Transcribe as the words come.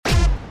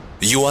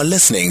You are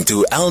listening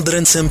to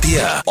Aldrin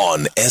Sampear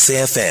on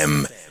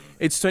SAFM.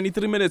 It's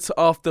 23 minutes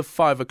after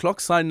 5 o'clock.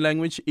 Sign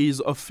language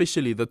is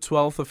officially the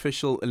 12th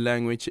official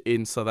language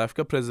in South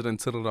Africa. President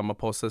Cyril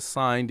Ramaphosa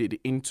signed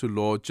it into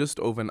law just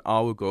over an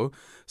hour ago.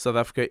 South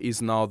Africa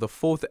is now the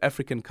fourth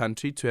African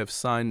country to have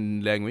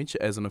sign language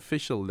as an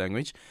official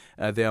language.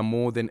 There are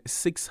more than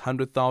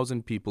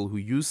 600,000 people who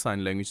use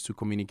sign language to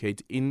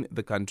communicate in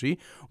the country.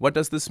 What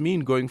does this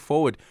mean going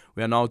forward?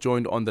 We are now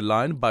joined on the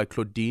line by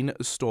Claudine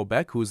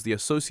Storbeck, who is the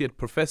associate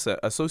professor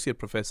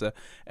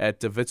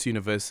at Wits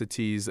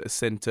University's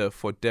Center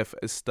for Deaf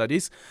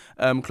Studies.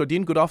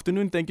 Claudine, good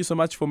afternoon. Thank you so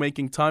much for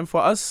making time for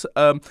us.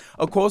 A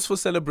cause for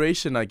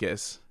celebration, I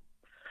guess.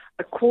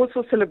 A cause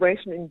for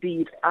celebration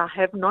indeed. I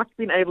have not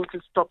been able to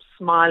stop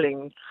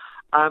smiling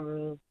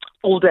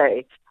all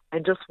day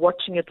and just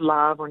watching it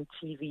live on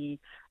TV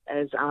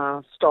as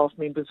our staff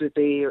members were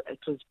there. It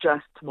was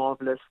just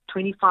marvelous.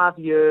 25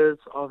 years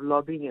of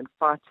lobbying and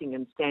fighting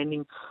and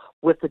standing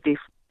with the Deaf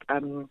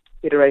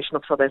Federation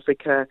of South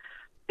Africa.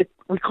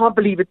 We can't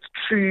believe it's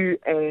true,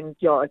 and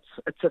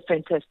it's a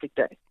fantastic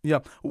day. Yeah.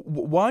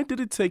 Why did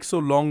it take so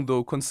long,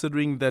 though,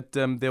 considering that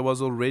there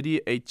was already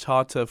a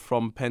charter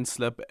from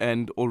PenSlip,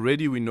 and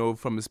already we know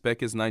from as back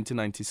as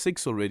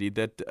 1996 already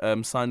that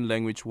sign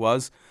language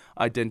was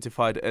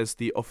identified as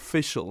the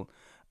official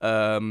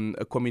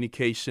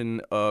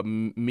communication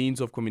means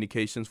of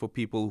communications for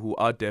people who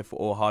are deaf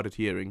or hard of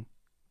hearing?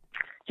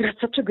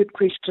 It's such a good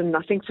question.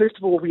 I think, first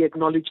of all, we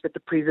acknowledge that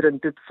the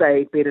president did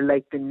say better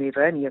late than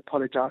never, and he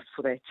apologized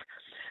for that.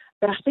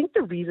 But I think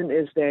the reason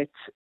is that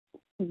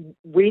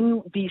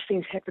when these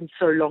things happened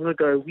so long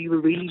ago, we were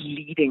really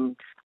leading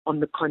on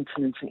the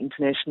continent and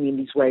internationally in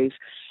these ways,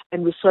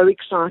 and we're so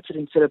excited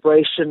in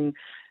celebration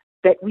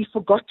that we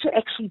forgot to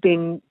actually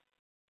then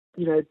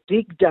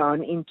dig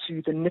down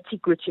into the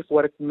nitty-gritty of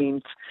what it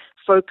meant,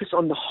 focus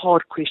on the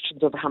hard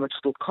questions of how much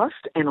it will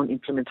cost and on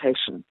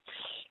implementation.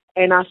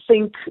 And I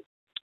think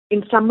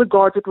in some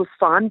regards it was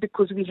fun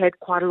because we had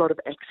quite a lot of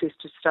access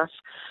to stuff,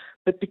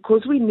 but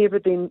because we never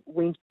then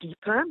went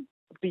deeper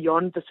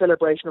beyond the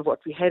celebration of what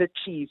we had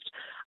achieved,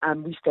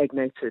 we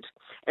stagnated.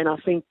 And I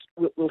think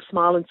we'll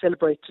smile and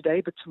celebrate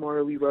today, but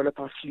tomorrow we roll up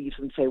our sleeves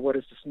and say, what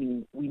does this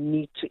mean? We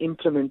need to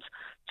implement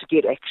to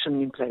get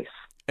action in place.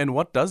 And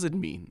what does it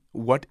mean?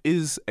 What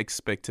is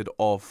expected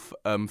of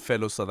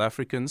fellow South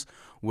Africans,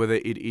 whether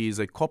it is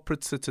a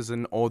corporate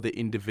citizen or the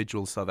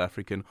individual South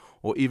African,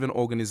 or even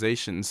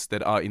organizations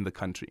that are in the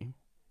country?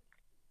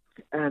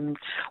 Well,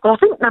 I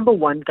think number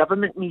one,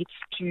 government needs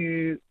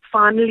to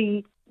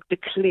finally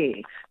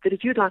declare that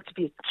if you'd like to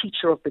be a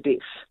teacher of the deaf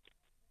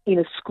in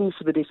a school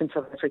for the deaf in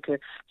South Africa,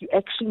 you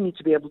actually need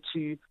to be able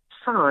to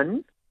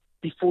sign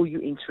before you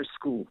enter a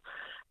school.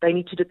 They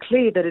need to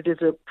declare that it is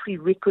a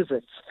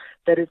prerequisite,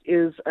 that it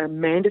is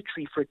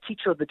mandatory for a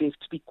teacher of the deaf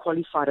to be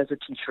qualified as a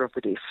teacher of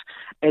the deaf,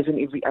 as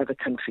in every other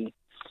country.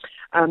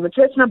 And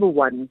so that's number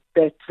one,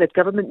 that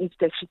government needs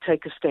to actually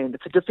take a stand.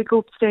 It's a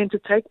difficult stand to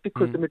take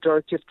because the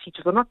majority of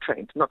teachers are not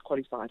trained, not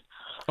qualified.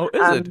 Oh,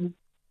 is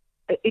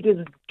it? It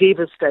is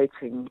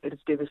devastating. It is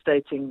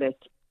devastating that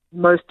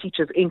most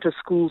teachers enter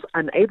schools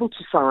unable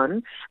to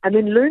sign and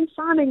then learn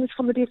sign English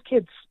from the deaf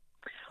kids.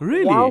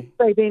 Really? Whilst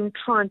they then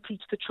try and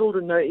teach the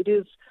children. No, it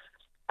is.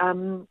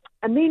 And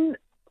then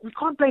we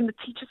can't blame the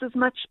teachers as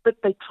much, but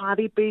they try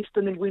their best,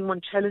 and then when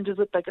one challenges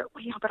it, they go,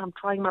 well, yeah, but I'm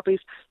trying my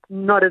best.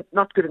 Not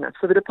good enough.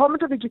 So the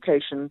Department of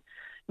Education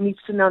needs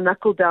to now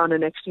knuckle down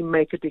and actually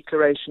make a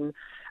declaration.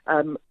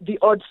 The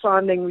odd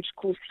sign language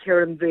course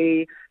here and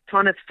there,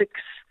 trying to fix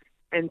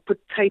and put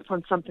tape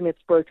on something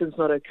that's broken is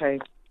not okay.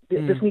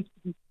 This needs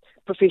to be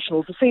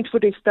professionals. The Centre for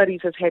Deaf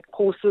Studies has had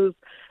courses.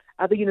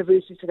 Other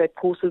universities have had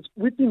courses.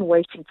 We've been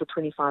waiting for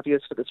 25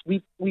 years for this.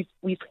 We've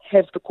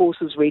have the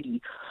courses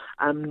ready.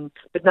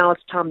 But now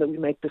it's time that we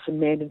make this a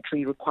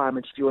mandatory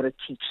requirement if you want to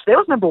teach. So that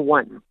was number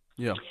one.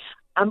 Yeah.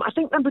 I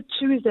think number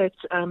two is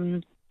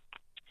that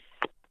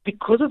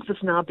because of this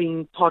now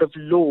being part of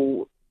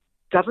law,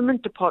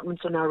 government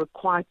departments are now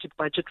required to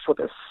budget for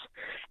this.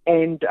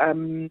 And,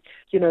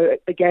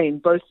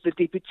 again, both the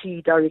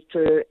deputy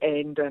director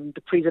and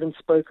the president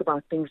spoke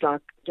about things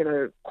like,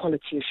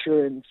 quality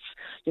assurance.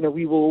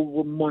 We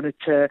will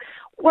monitor.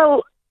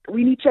 Well,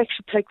 we need to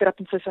actually take that up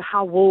and say, so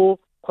how will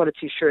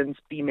quality assurance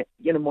be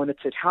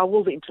monitored? How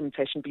will the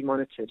implementation be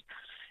monitored?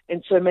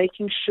 And so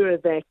making sure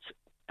that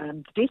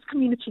the deaf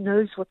community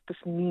knows what this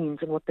means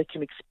and what they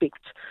can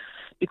expect.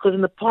 Because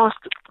in the past,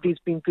 there's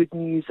been good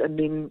news and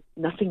then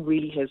nothing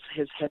really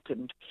has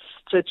happened.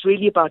 So it's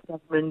really about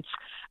government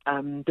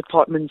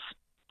departments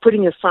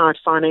putting aside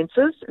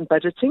finances and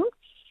budgeting.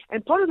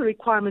 And part of the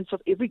requirements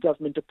of every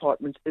government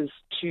department is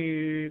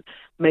to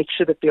make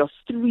sure that there are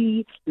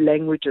 3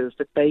 languages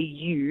that they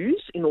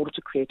use in order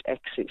to create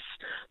access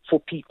for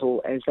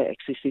people as they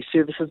access their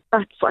services.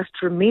 But for us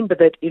to remember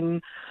that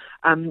in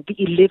the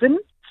 11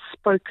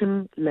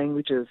 spoken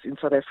languages in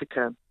South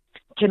Africa,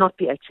 cannot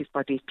be accessed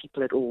by deaf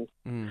people at all.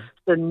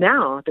 So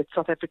now that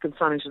South African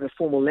Sign Language is a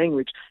formal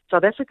language,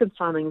 South African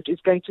Sign Language is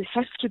going to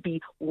have to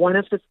be one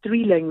of the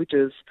 3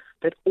 languages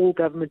that all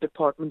government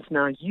departments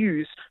now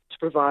use to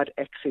provide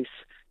access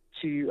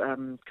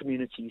to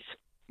communities.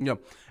 Yeah,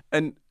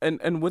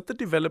 and with the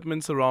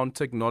developments around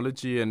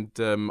technology and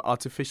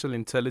artificial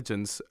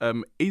intelligence,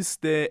 is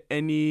there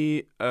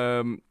any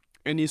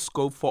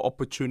scope for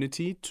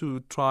opportunity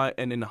to try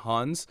and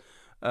enhance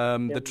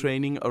the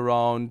training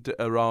around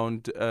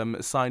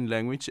sign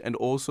language and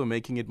also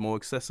making it more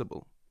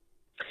accessible?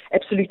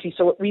 Absolutely.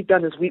 So what we've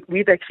done is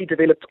we've actually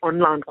developed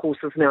online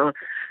courses now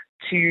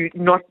to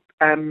not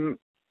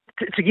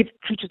to give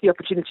teachers the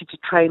opportunity to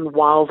train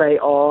while they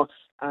are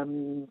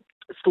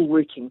still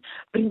working.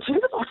 But in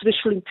terms of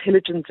artificial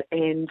intelligence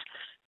and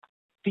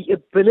the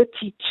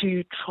ability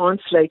to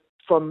translate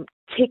from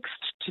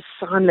text to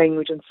sign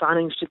language and sign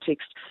language to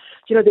text,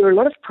 there are a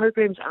lot of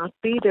programs out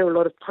there. There are a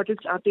lot of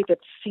projects out there that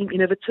seem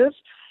innovative.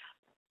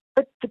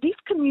 But the deaf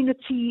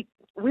community,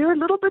 we're a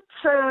little bit,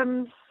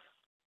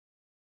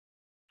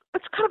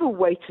 it's kind of a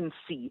wait and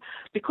see.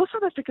 Because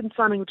South African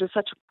Sign Language is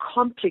such a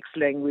complex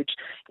language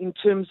in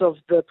terms of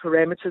the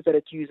parameters that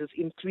it uses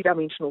in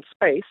 3-dimensional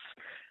space,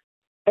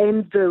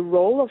 and the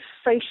role of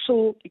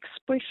facial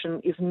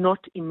expression is not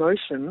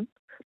emotion,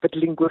 but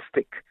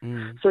linguistic.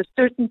 So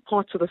certain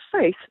parts of the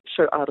face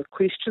show either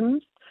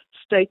questions,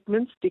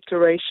 statements,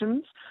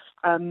 declarations.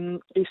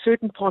 There's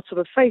certain parts of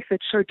the face that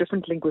show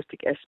different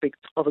linguistic aspects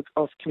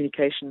of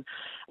communication.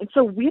 And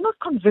so we're not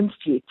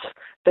convinced yet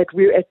that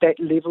we're at that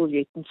level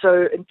yet. And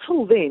so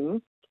until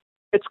then,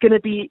 it's going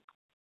to be,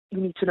 you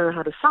need to know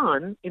how to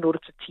sign in order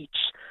to teach.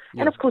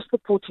 And of course,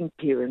 supporting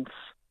parents.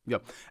 Yeah.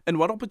 And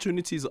what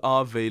opportunities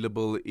are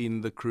available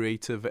in the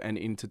creative and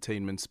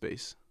entertainment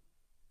space?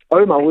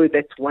 Oh, my word,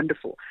 that's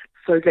wonderful.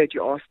 So glad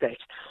you asked that.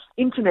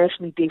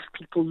 Internationally, deaf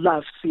people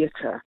love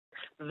theatre.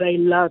 They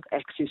love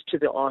access to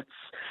the arts.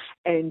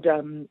 And,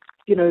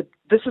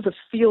 this is a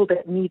field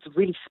that needs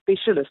really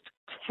specialist,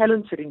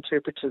 talented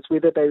interpreters,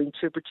 whether they're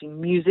interpreting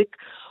music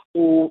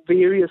or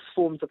various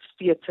forms of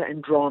theatre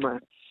and drama.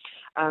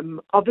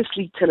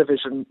 Obviously,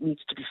 television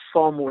needs to be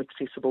far more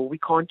accessible. We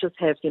can't just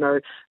have,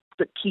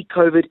 the key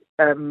COVID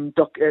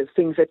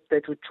things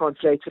that were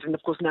translated, and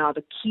of course now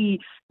the key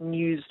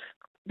news,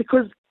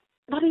 because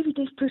not every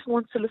deaf person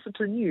wants to listen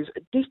to the news.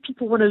 Deaf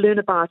people want to learn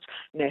about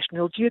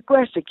National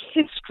Geographic,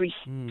 history,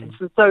 and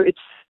so it's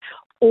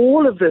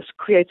all of this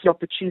creates an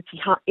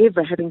opportunity.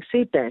 However, having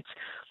said that,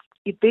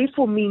 it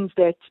therefore means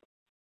that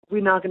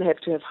we're now going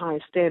to have higher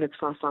standards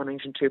for our sign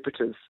language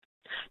interpreters.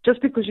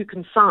 Just because you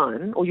can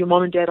sign or your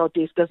mom and dad are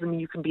deaf doesn't mean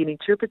you can be an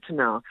interpreter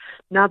now.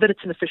 Now that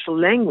it's an official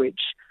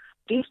language,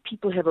 deaf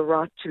people have a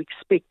right to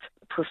expect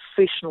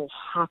professional,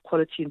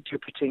 high-quality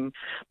interpreting,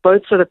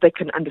 both so that they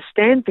can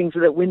understand things, so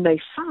that when they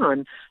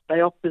sign, they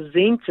are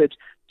presented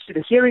to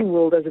the hearing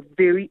world as a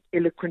very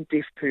eloquent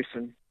deaf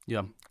person.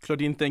 Yeah.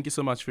 Claudine, thank you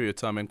so much for your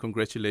time and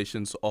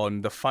congratulations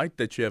on the fight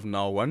that you have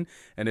now won.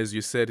 And as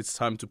you said, it's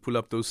time to pull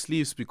up those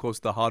sleeves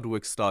because the hard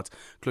work starts.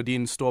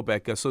 Claudine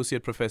Storbeck,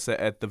 Associate Professor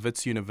at the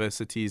Wits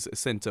University's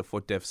Center for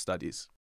Deaf Studies.